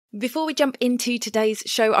Before we jump into today's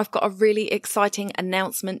show, I've got a really exciting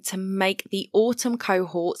announcement to make. The autumn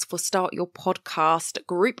cohorts for Start Your Podcast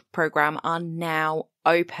group program are now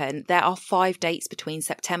open. There are 5 dates between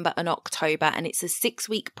September and October, and it's a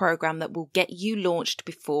 6-week program that will get you launched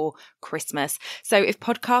before Christmas. So if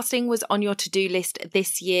podcasting was on your to-do list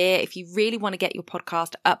this year, if you really want to get your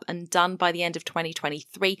podcast up and done by the end of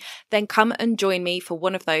 2023, then come and join me for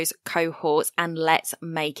one of those cohorts and let's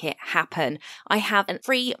make it happen. I have a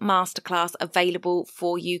free masterclass available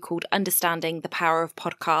for you called Understanding the Power of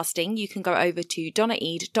Podcasting. You can go over to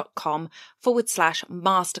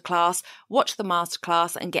donnaeade.com/masterclass, watch the masterclass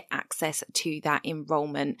and get access to that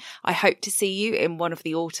enrollment. I hope to see you in one of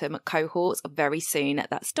the autumn cohorts very soon.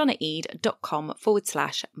 That's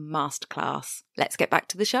donnaeade.com/masterclass. Let's get back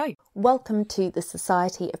to the show. Welcome to the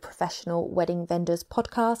Society of Professional Wedding Vendors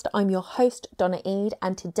podcast. I'm your host, Donna Eade,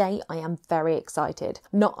 and today I am very excited.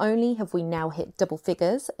 Not only have we now hit double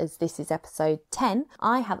figures, as this is episode 10,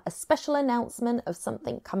 I have a special announcement of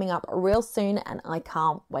something coming up real soon and I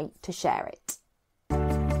can't wait to share it.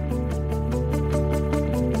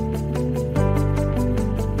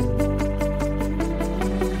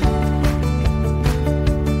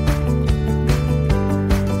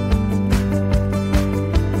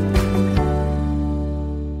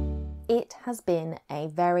 It has been a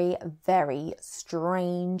very, very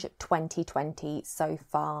strange 2020 so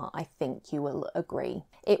far, I think you will agree.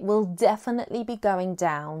 It will definitely be going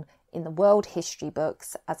down in the world history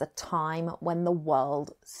books as a time when the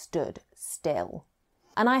world stood still.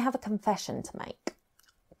 And I have a confession to make.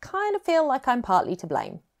 I kind of feel like I'm partly to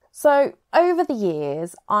blame. So over the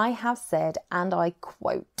years, I have said, and I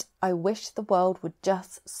quote, "I wish the world would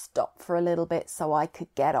just stop for a little bit so I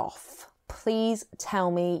could get off." Please tell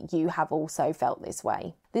me you have also felt this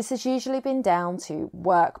way. This has usually been down to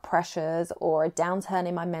work pressures or a downturn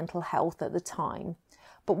in my mental health at the time.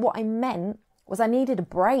 But what I meant was I needed a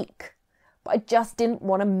break. But I just didn't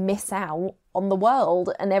want to miss out on the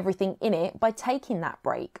world and everything in it by taking that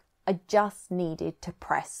break. I just needed to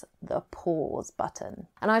press the pause button.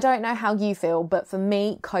 And I don't know how you feel, but for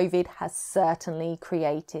me, COVID has certainly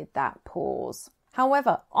created that pause.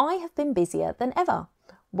 However, I have been busier than ever.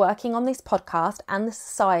 Working on this podcast and the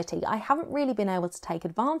society, I haven't really been able to take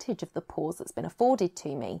advantage of the pause that's been afforded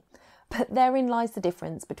to me. But therein lies the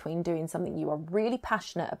difference between doing something you are really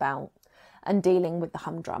passionate about and dealing with the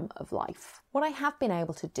humdrum of life. What I have been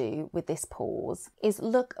able to do with this pause is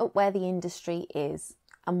look at where the industry is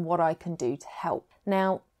and what I can do to help.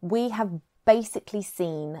 Now, we have basically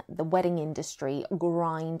seen the wedding industry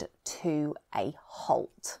grind to a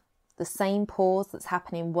halt. The same pause that's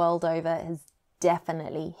happening world over has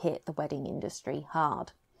definitely hit the wedding industry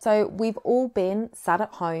hard. So we've all been sat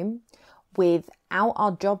at home without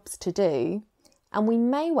our jobs to do, and we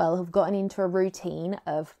may well have gotten into a routine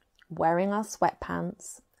of wearing our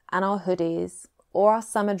sweatpants and our hoodies or our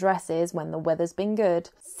summer dresses when the weather's been good,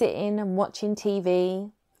 sitting and watching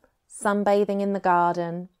TV, sunbathing in the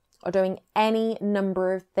garden, or doing any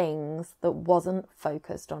number of things that wasn't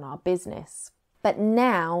focused on our business. But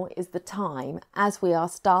now is the time, as we are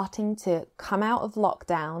starting to come out of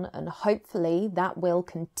lockdown, and hopefully that will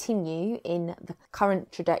continue in the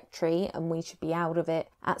current trajectory and we should be out of it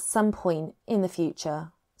at some point in the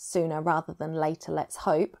future, sooner rather than later, let's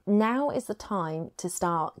hope. Now is the time to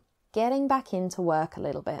start getting back into work a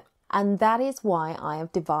little bit. And that is why I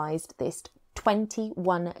have devised this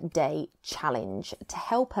 21-day challenge to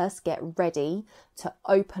help us get ready to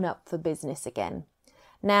open up for business again.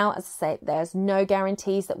 Now, as I say, there's no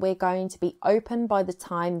guarantees that we're going to be open by the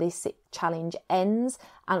time this challenge ends,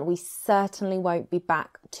 and we certainly won't be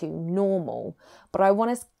back to normal. But I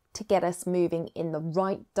want us to get us moving in the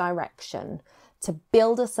right direction, to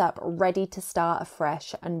build us up ready to start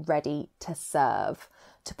afresh and ready to serve,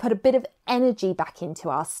 to put a bit of energy back into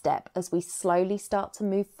our step as we slowly start to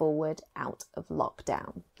move forward out of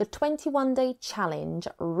lockdown. The 21-day challenge,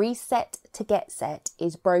 Reset to Get Set,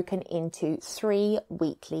 is broken into 3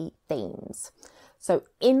 weekly themes. So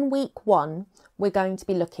in week 1, we're going to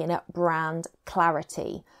be looking at brand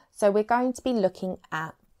clarity. So we're going to be looking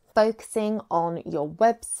at focusing on your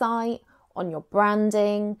website, on your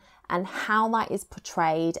branding, and how that is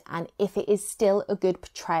portrayed, and if it is still a good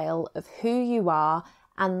portrayal of who you are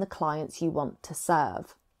and the clients you want to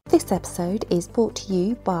serve. This episode is brought to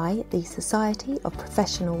you by the Society of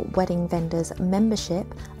Professional Wedding Vendors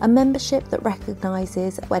membership, a membership that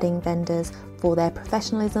recognises wedding vendors for their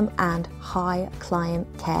professionalism and high client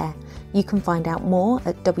care. You can find out more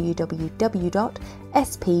at www.spwv.co.uk.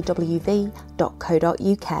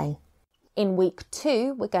 In week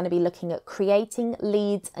 2, we're going to be looking at creating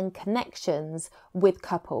leads and connections with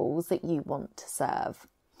couples that you want to serve.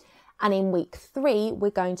 And in week 3, we're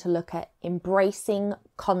going to look at embracing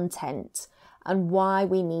content and why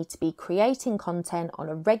we need to be creating content on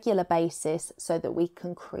a regular basis so that we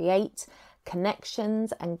can create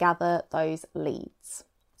connections and gather those leads.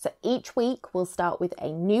 So each week we'll start with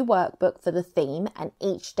a new workbook for the theme, and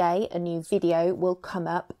each day a new video will come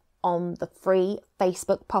up on the free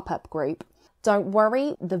Facebook pop-up group. Don't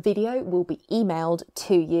worry, the video will be emailed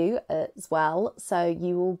to you as well, so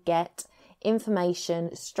you will get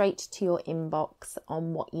information straight to your inbox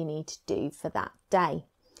on what you need to do for that day.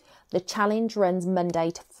 The challenge runs Monday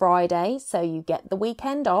to Friday, so you get the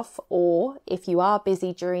weekend off, or if you are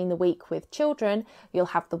busy during the week with children, you'll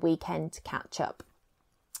have the weekend to catch up.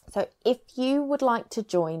 So if you would like to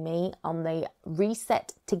join me on the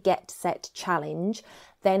Reset to Get Set challenge,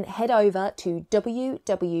 then head over to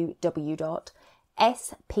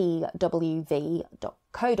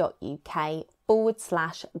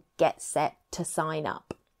www.spwv.co.uk/get set to sign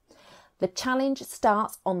up. The challenge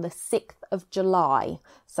starts on the 6th of July,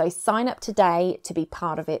 so sign up today to be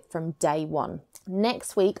part of it from day one.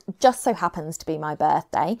 Next week just so happens to be my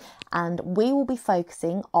birthday, and we will be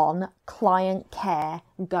focusing on client care,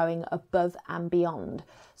 going above and beyond.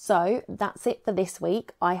 So that's it for this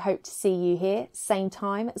week. I hope to see you here, same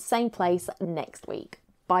time, same place next week.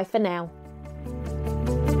 Bye for now.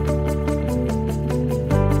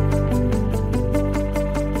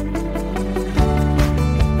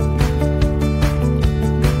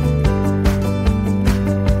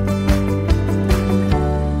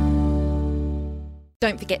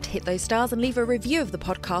 Don't forget to hit those stars and leave a review of the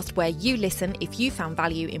podcast where you listen if you found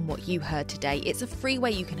value in what you heard today. It's a free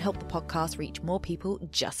way you can help the podcast reach more people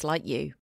just like you.